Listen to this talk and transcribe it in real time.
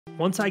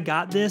once I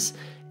got this,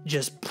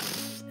 just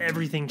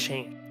everything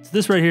changed. So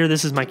this right here,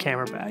 this is my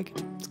camera bag.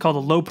 It's called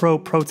the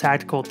Lowepro Pro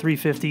Tactical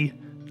 350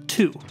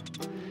 2.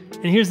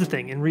 And here's the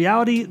thing, in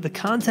reality, the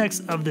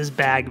context of this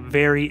bag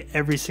vary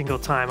every single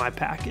time I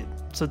pack it.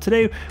 So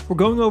today we're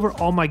going over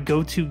all my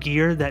go-to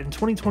gear that in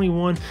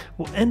 2021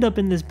 will end up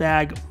in this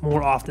bag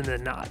more often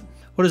than not.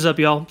 What is up,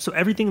 y'all? So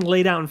everything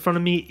laid out in front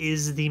of me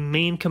is the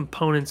main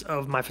components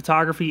of my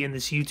photography in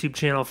this YouTube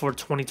channel for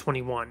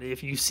 2021.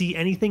 If you see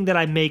anything that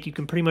I make, you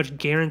can pretty much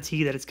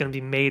guarantee that it's going to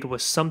be made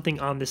with something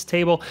on this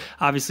table.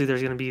 Obviously,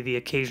 there's going to be the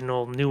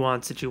occasional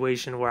nuanced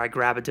situation where I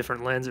grab a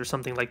different lens or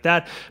something like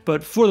that.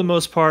 But for the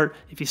most part,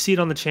 if you see it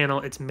on the channel,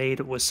 it's made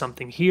with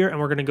something here, and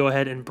we're going to go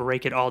ahead and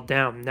break it all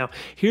down. Now,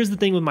 here's the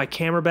thing with my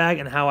camera bag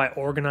and how I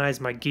organize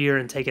my gear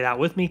and take it out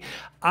with me.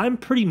 I'm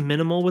pretty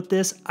minimal with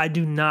this. I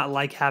do not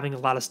like having a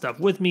lot of stuff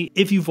with me.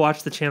 If you've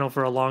watched the channel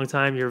for a long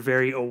time, you're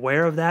very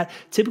aware of that.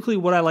 Typically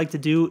what I like to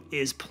do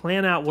is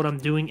plan out what I'm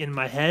doing in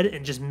my head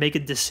and just make a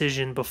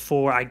decision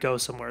before I go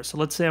somewhere. So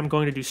let's say I'm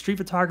going to do street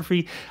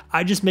photography.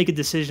 I just make a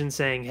decision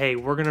saying, hey,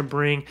 we're gonna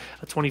bring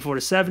a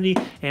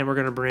 24-70 and we're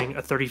gonna bring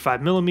a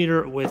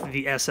 35mm with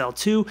the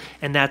SL2,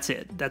 and that's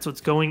it. That's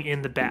what's going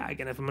in the bag.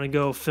 And if I'm gonna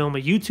go film a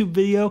YouTube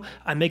video,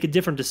 I make a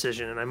different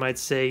decision, and I might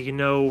say, you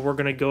know, we're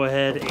gonna go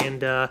ahead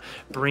and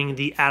bring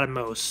the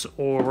Atomos,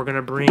 or we're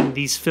gonna bring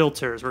these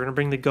filters, we're gonna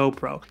bring the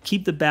GoPro.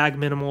 Keep the bag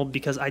minimal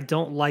because I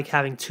don't like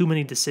having too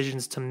many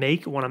decisions to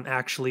make when I'm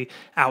actually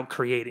out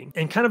creating.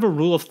 And kind of a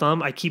rule of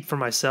thumb I keep for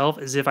myself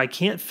is if I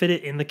can't fit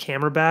it in the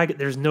camera bag,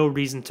 there's no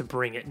reason to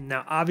bring it.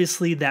 Now,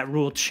 obviously that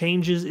rule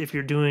changes if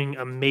you're doing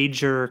a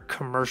major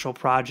commercial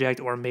project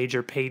or a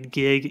major paid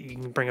gig. You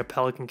can bring a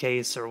Pelican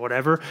case or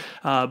whatever.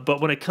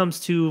 But when it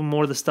comes to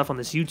more of the stuff on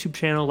this YouTube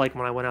channel, like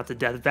when I went out to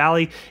Death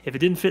Valley, if it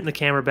didn't fit in the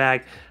camera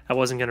bag, I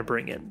wasn't going to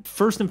bring it.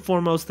 First and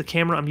foremost, the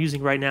camera I'm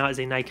using right now is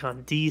a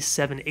Nikon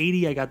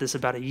D780. I got this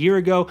about a year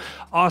ago.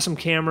 Awesome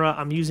camera.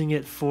 I'm using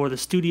it for the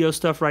studio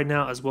stuff right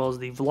now as well as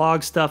the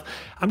vlog stuff.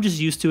 I'm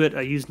just used to it.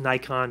 I used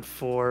Nikon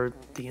for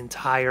the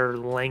entire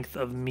length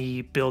of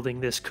me building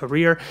this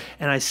career,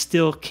 and I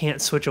still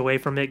can't switch away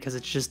from it because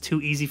it's just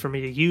too easy for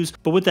me to use.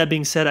 But with that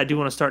being said, I do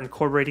want to start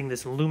incorporating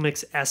this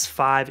Lumix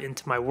S5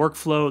 into my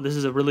workflow. This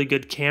is a really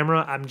good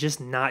camera. I'm just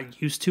not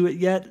used to it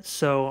yet,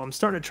 so I'm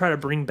starting to try to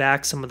bring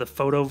back some of the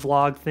photo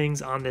vlog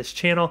things on this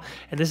channel,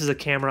 and this is a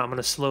camera I'm going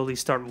to slowly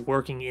start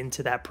working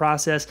into that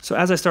process. So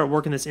as I start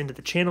working this into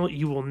the channel,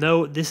 you will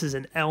know this is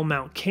an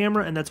L-mount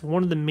camera, and that's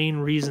one of the main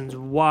reasons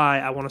why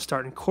I want to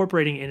start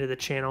incorporating it into the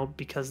channel,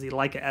 because the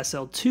Leica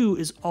SL2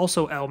 is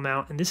also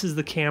L-mount, and this is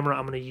the camera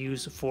I'm going to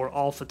use for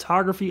all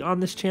photography on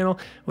this channel.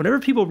 Whenever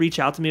people reach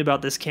out to me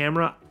about this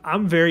camera,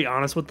 I'm very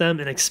honest with them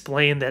and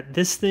explain that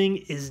this thing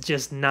is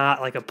just not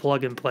like a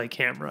plug and play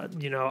camera.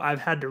 You know, I've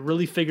had to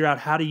really figure out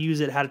how to use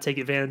it, how to take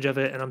advantage of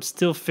it, and I'm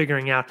still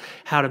figuring out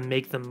how to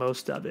make the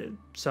most of it.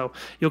 So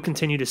you'll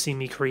continue to see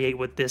me create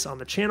with this on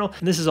the channel.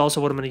 And this is also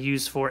what I'm going to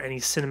use for any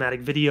cinematic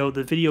video.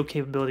 The video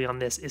capability on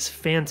this is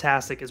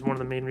fantastic. It's one of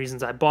the main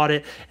reasons I bought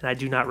it, and I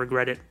do not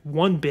regret it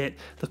one bit.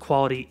 The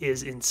quality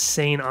is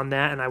insane on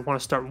that, and I want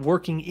to start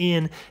working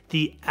in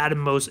the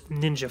Atomos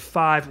Ninja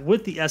 5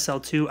 with the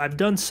SL2. I've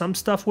done some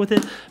stuff with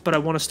it, but I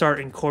want to start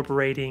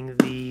incorporating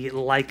the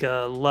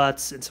Leica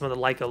LUTs and some of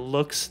the Leica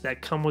looks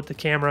that come with the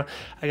camera.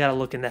 I got to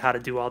look into how to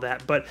do all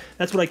that, but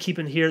that's what I keep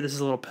in here. This is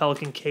a little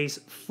Pelican case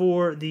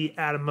for the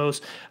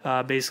Atomos.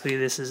 Basically,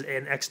 this is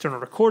an external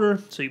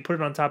recorder, so you put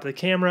it on top of the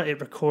camera, it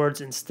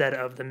records instead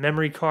of the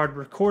memory card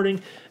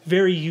recording.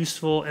 Very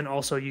useful, and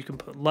also you can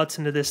put LUTs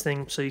into this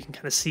thing so you can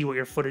kind of see what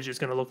your footage is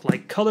going to look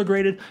like color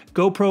graded.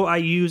 GoPro I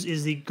use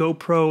is the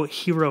GoPro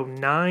Hero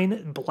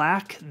 9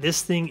 Black.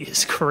 This thing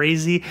is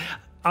crazy.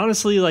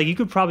 Honestly, like, you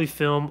could probably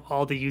film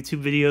all the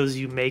YouTube videos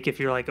you make if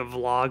you're like a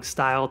vlog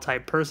style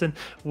type person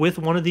with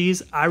one of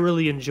these. I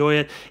really enjoy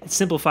it. It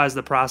simplifies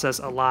the process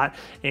a lot,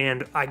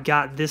 and I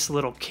got this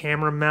little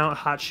camera mount,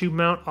 hot shoe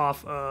mount,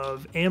 off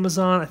of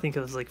Amazon. I think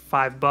it was like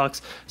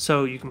 $5,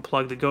 so you can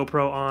plug the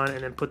GoPro on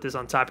and then put this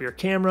on top of your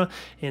camera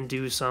and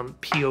do some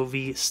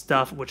POV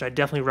stuff, which I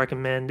definitely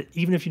recommend.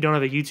 Even if you don't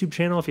have a YouTube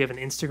channel, if you have an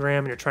Instagram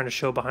and you're trying to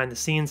show behind the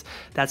scenes,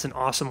 that's an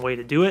awesome way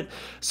to do it.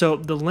 So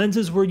the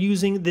lenses we're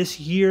using this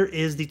year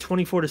is the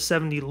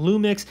 24-70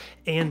 Lumix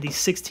and the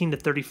 16-35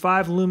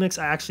 Lumix.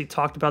 I actually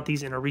talked about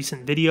these in a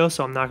recent video,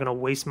 so I'm not going to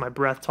waste my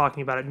breath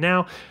talking about it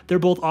now. They're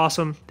both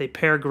awesome. They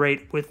pair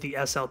great with the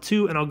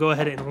SL2, and I'll go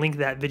ahead and link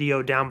that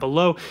video down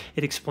below.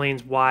 It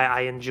explains why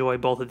I enjoy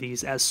both of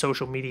these as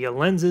social media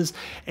lenses.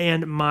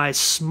 And my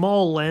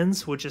small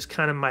lens, which is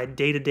kind of my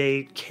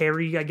day-to-day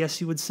carry, I guess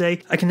you would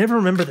say. I can never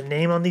remember the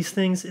name on these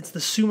things. It's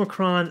the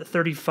Summicron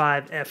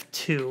 35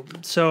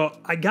 f2. So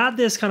I got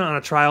this kind of on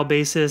a trial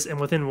basis, and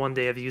within one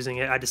day of using it,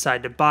 it, I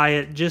decided to buy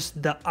it.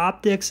 Just the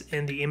optics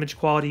and the image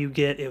quality you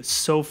get, it was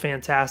so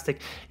fantastic.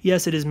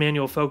 Yes, it is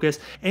manual focus,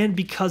 and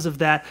because of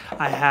that,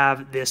 I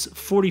have this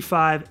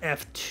 45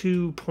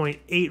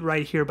 f2.8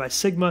 right here by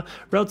Sigma,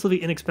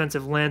 relatively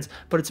inexpensive lens,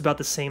 but it's about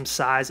the same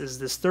size as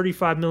this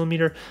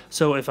 35mm.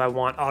 So if I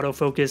want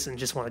autofocus and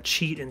just want to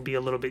cheat and be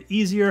a little bit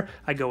easier,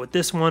 I go with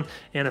this one.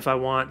 And if I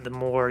want the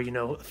more, you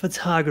know,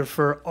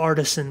 photographer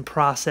artisan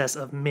process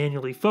of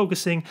manually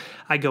focusing,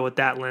 I go with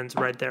that lens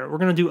right there. We're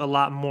going to do a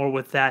lot more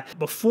with that.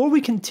 Before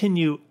we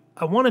continue,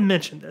 I want to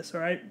mention this,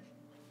 all right?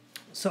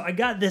 So I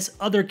got this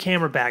other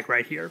camera bag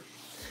right here.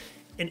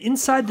 And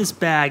inside this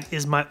bag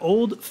is my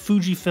old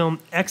Fujifilm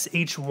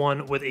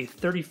X-H1 with a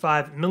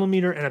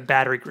 35mm and a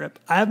battery grip.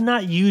 I have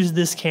not used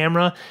this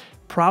camera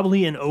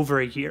probably in over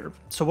a year.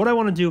 So what I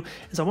want to do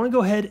is I want to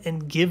go ahead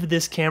and give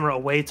this camera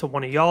away to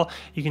one of y'all.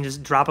 You can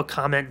just drop a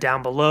comment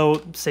down below,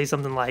 say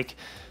something like,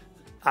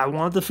 I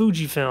want the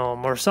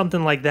Fujifilm or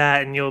something like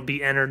that, and you'll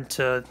be entered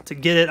to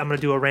get it. I'm going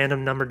to do a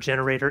random number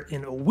generator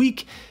in a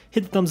week.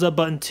 Hit the thumbs up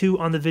button too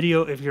on the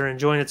video if you're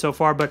enjoying it so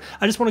far, but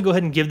I just want to go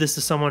ahead and give this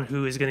to someone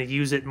who is going to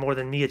use it more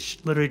than me.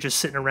 It's literally just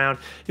sitting around.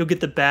 You'll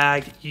get the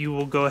bag. You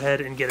will go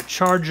ahead and get a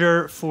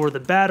charger for the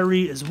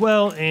battery as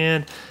well,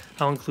 and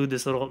I'll include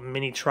this little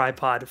mini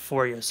tripod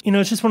for you. So, you know,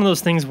 it's just one of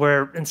those things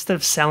where instead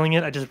of selling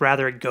it, I just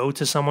rather it go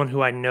to someone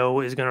who I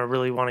know is going to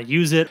really want to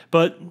use it.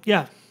 But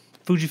yeah,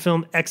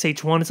 Fujifilm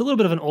X-H1. It's a little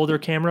bit of an older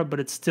camera, but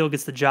it still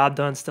gets the job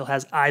done, still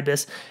has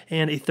IBIS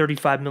and a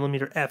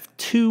 35mm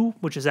f2,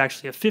 which is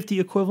actually a 50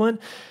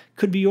 equivalent.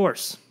 Could be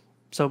yours.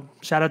 So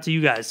shout out to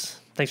you guys.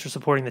 Thanks for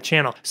supporting the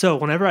channel. So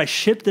whenever I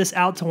ship this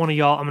out to one of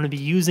y'all, I'm going to be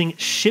using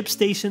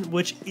ShipStation,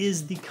 which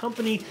is the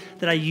company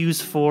that I use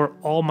for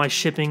all my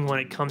shipping when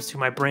it comes to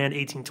my brand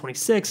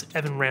 1826,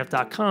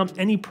 evanramp.com.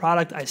 Any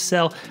product I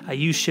sell, I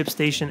use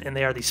ShipStation, and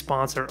they are the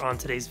sponsor on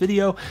today's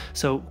video.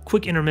 So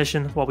quick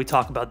intermission while we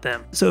talk about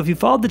them. So if you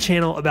followed the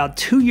channel, about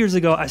 2 years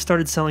ago, I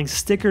started selling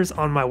stickers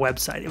on my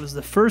website. It was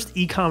the first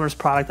e-commerce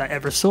product I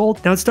ever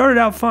sold. Now it started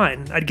out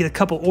fine. I'd get a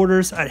couple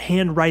orders, I'd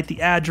hand write the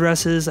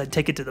addresses, I'd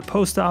take it to the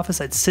post office,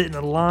 I'd sit in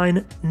a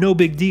line, no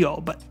big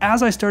deal. But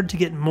as I started to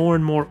get more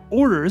and more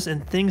orders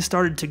and things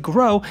started to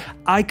grow,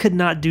 I could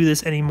not do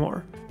this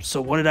anymore.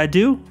 So what did I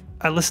do?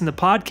 I listened to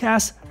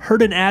podcasts,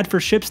 heard an ad for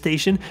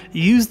ShipStation,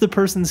 used the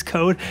person's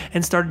code,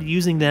 and started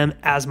using them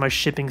as my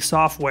shipping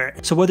software.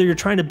 So whether you're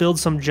trying to build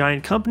some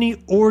giant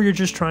company or you're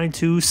just trying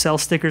to sell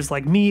stickers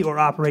like me or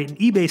operate an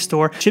eBay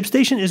store,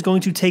 ShipStation is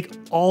going to take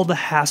all the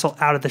hassle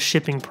out of the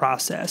shipping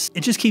process.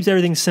 It just keeps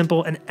everything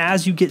simple, and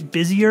as you get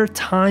busier,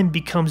 time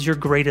becomes your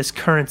greatest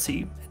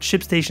currency.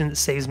 ShipStation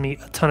saves me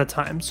a ton of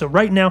time. So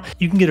right now,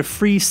 you can get a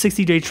free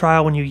 60-day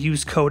trial when you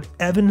use code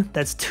EVAN.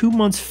 That's 2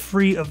 months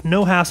free of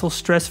no hassle,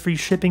 stress-free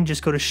shipping.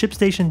 Just go to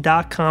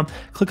ShipStation.com,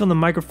 click on the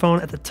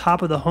microphone at the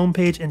top of the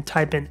homepage and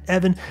type in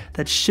EVAN.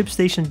 That's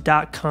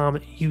ShipStation.com,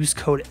 use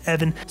code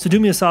EVAN. So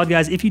do me a solid,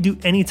 guys. If you do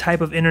any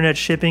type of internet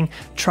shipping,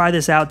 try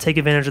this out, take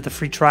advantage of the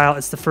free trial.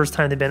 It's the first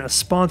time they've been a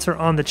sponsor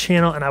on the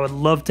channel, and I would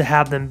love to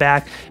have them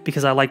back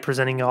because I like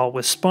presenting y'all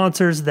with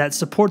sponsors that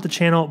support the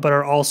channel but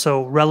are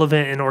also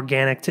relevant and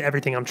organic to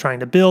everything I'm trying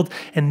to build,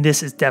 and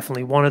this is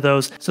definitely one of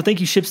those. So thank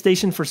you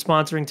ShipStation for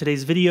sponsoring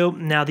today's video.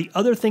 Now the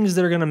other things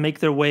that are going to make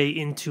their way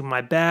into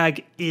my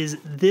bag is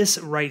this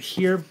right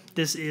here.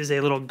 This is a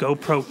little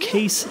GoPro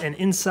case, and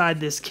inside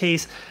this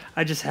case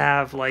I just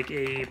have like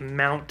a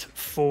mount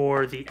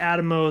for the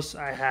Atomos.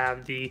 I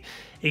have the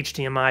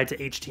HDMI to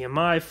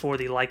HDMI for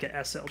the Leica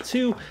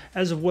SL2,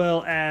 as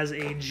well as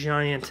a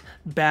giant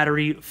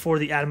battery for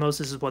the Atomos.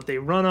 This is what they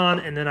run on,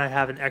 and then I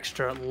have an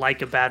extra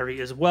Leica battery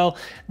as well.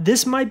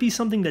 This might be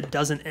something that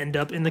doesn't end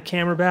up in the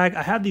camera bag.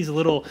 I have these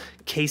little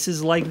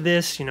cases like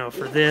this, you know,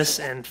 for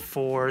this and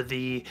for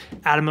the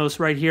Atomos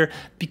right here,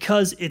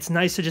 because it's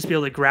nice to just be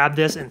able to grab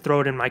this and throw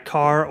it in my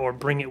car or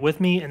bring it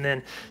with me, and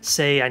then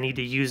say I need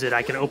to use it,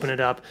 I can open it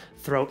up,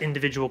 throw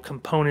individual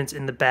components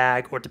in the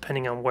bag, or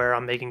depending on where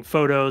I'm making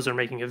photos or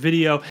making a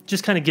video,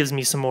 just kind of gives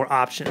me some more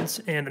options.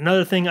 And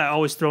another thing I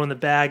always throw in the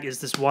bag is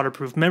this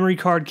waterproof memory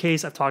card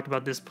case. I've talked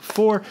about this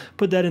before.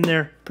 Put that in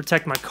there,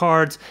 protect my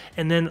cards.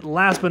 And then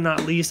last but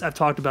not least, I've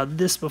talked about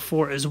this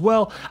before as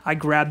well. I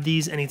grab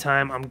these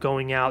anytime I'm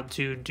going out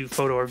to do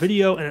photo or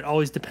video, and it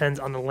always depends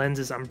on the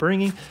lenses I'm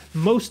bringing.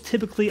 Most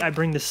typically I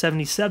bring the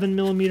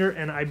 77mm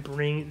and I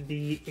bring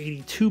the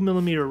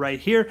 82mm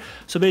right here.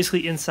 So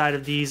basically inside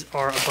of these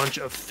are a bunch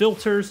of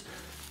filters.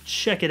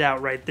 Check it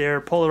out right there.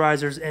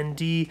 Polarizers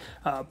ND,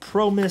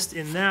 Pro Mist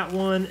in that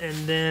one, and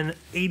then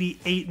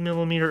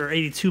 88mm or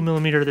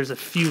 82mm. There's a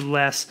few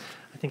less.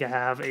 I think I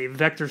have a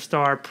Vector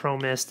Star, Pro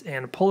Mist,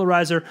 and a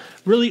polarizer.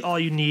 Really all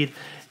you need.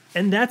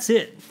 And that's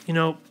it. You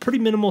know, pretty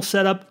minimal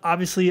setup.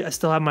 Obviously, I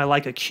still have my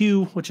Leica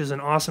Q, which is an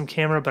awesome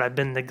camera, but I've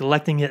been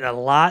neglecting it a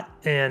lot,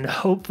 and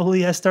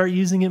hopefully I start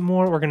using it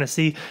more. We're going to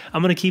see.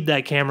 I'm going to keep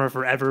that camera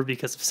forever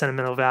because of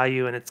sentimental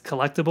value and it's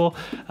collectible,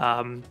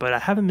 but I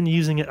haven't been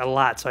using it a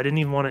lot, so I didn't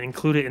even want to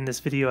include it in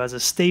this video as a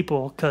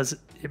staple because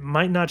it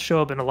might not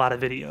show up in a lot of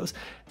videos.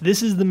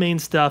 This is the main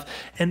stuff,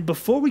 and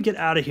before we get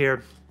out of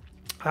here,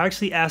 I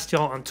actually asked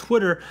y'all on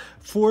Twitter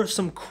for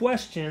some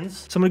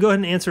questions. So I'm gonna go ahead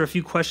and answer a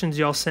few questions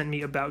y'all sent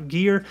me about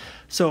gear.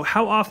 So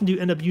how often do you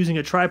end up using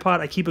a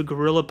tripod? I keep a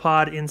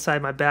GorillaPod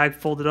inside my bag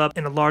folded up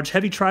and a large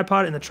heavy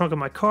tripod in the trunk of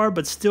my car,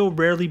 but still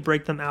rarely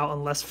break them out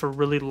unless for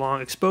really long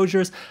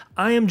exposures.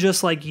 I am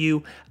just like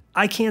you.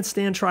 I can't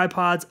stand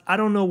tripods. I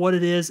don't know what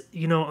it is,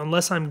 you know,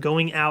 unless I'm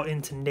going out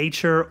into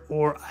nature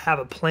or have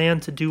a plan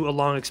to do a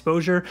long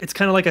exposure. It's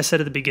kind of like I said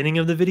at the beginning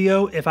of the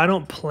video, if I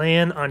don't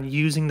plan on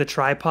using the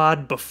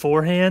tripod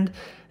beforehand,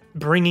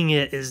 bringing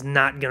it is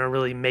not gonna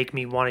really make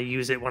me want to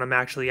use it when I'm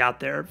actually out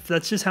there.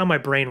 That's just how my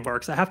brain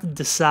works. I have to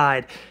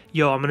decide,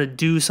 yo, I'm gonna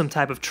do some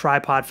type of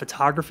tripod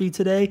photography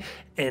today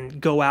and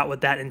go out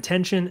with that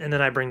intention, and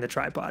then I bring the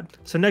tripod.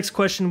 So next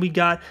question we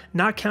got,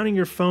 not counting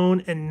your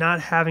phone and not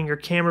having your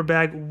camera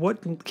bag,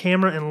 what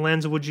camera and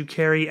lens would you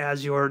carry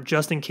as your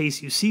just in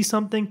case you see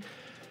something?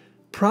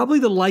 Probably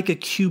the Leica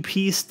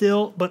QP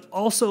still, but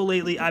also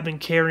lately I've been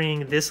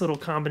carrying this little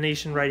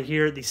combination right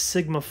here, the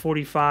Sigma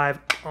 45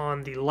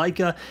 on the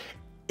Leica.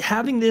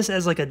 Having this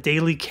as like a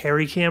daily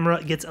carry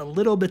camera gets a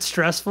little bit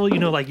stressful, you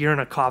know, like you're in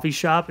a coffee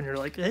shop and you're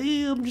like,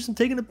 hey, I'm just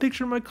taking a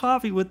picture of my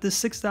coffee with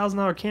this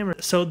 $6,000 camera.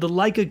 So the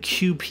Leica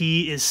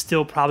QP is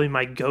still probably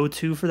my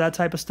go-to for that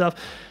type of stuff,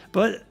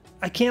 but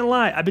I can't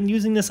lie, I've been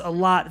using this a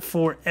lot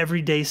for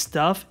everyday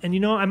stuff, and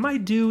you know, I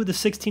might do the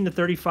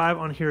 16-35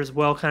 on here as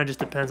well, kind of just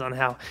depends on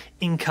how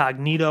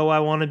incognito I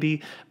want to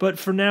be, but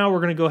for now, we're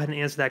going to go ahead and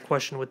answer that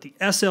question with the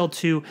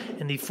SL2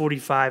 and the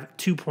 45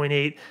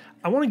 2.8.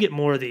 I want to get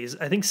more of these.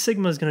 I think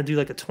Sigma is going to do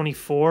like a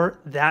 24.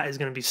 That is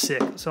going to be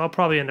sick. So I'll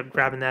probably end up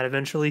grabbing that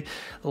eventually.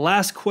 The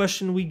last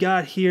question we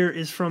got here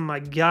is from my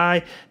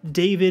guy,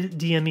 David,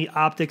 DME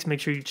Optics.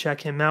 Make sure you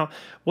check him out.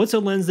 What's a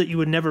lens that you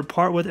would never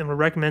part with and would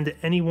recommend to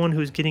anyone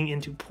who's getting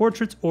into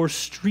portraits or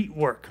street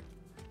work?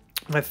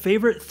 My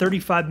favorite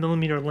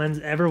 35mm lens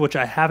ever, which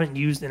I haven't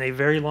used in a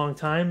very long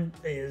time,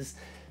 is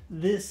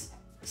this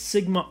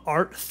Sigma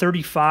Art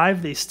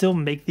 35. They still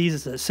make these.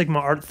 It's a Sigma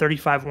Art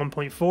 35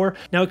 1.4.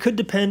 Now it could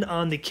depend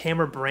on the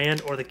camera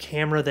brand or the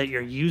camera that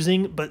you're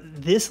using, but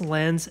this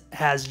lens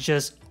has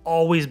just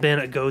always been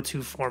a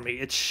go-to for me.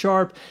 It's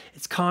sharp,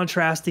 it's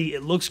contrasty,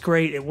 it looks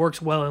great, it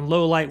works well in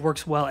low light,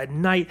 works well at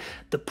night.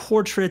 The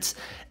portraits,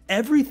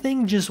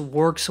 everything just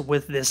works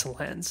with this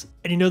lens.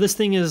 And you know, this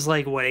thing is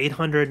like, what,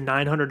 $800,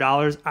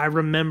 $900? I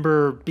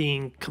remember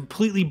being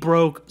completely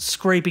broke,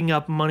 scraping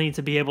up money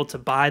to be able to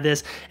buy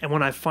this. And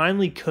when I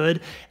finally could,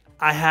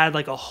 I had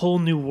like a whole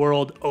new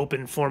world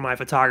open for my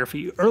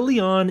photography.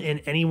 Early on in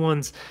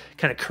anyone's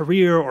kind of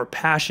career or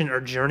passion or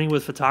journey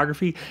with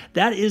photography,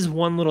 that is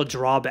one little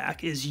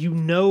drawback, is you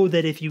know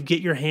that if you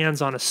get your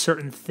hands on a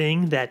certain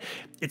thing that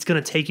it's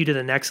going to take you to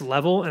the next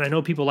level. And I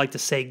know people like to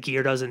say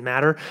gear doesn't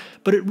matter,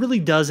 but it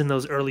really does in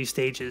those early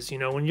stages. You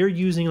know, when you're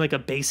using like a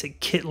basic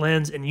kit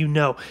lens and you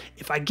know,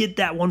 if I get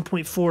that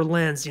 1.4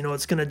 lens, you know,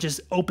 it's going to just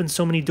open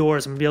so many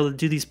doors. I'm going to be able to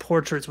do these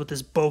portraits with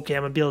this bokeh.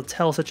 I'm going to be able to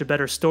tell such a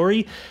better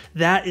story.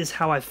 That is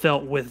how I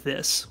felt with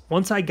this.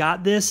 Once I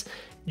got this,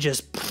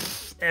 just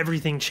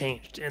everything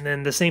changed. And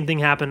then the same thing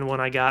happened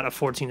when I got a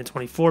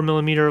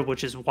 14-24mm,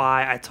 which is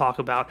why I talk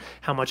about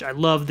how much I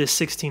love this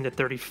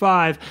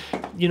 16-35.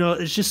 You know,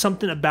 it's just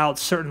something about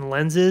certain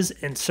lenses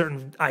and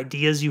certain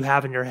ideas you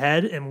have in your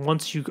head, and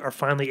once you are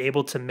finally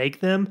able to make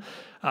them,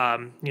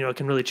 you know, it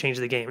can really change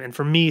the game. And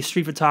for me,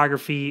 street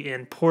photography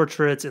and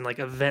portraits and like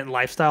event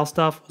lifestyle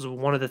stuff was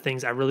one of the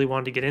things I really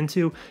wanted to get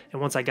into. And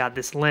once I got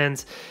this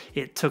lens,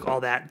 it took all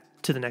that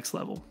to the next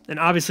level. And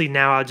obviously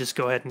now I'll just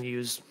go ahead and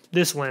use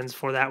this lens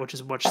for that, which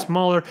is much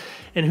smaller.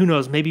 And who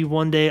knows, maybe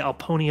one day I'll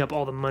pony up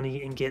all the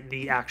money and get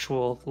the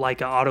actual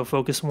Leica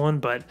autofocus one,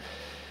 but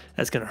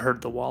that's going to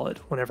hurt the wallet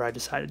whenever I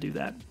decide to do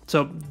that.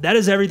 So that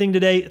is everything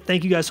today.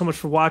 Thank you guys so much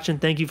for watching.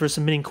 Thank you for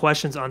submitting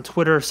questions on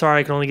Twitter. Sorry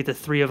I can only get to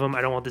 3 of them.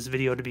 I don't want this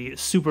video to be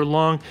super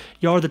long.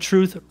 Y'all are the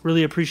truth.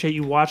 Really appreciate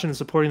you watching and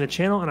supporting the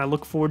channel, and I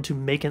look forward to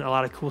making a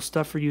lot of cool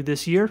stuff for you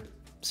this year.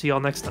 See y'all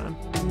next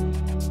time.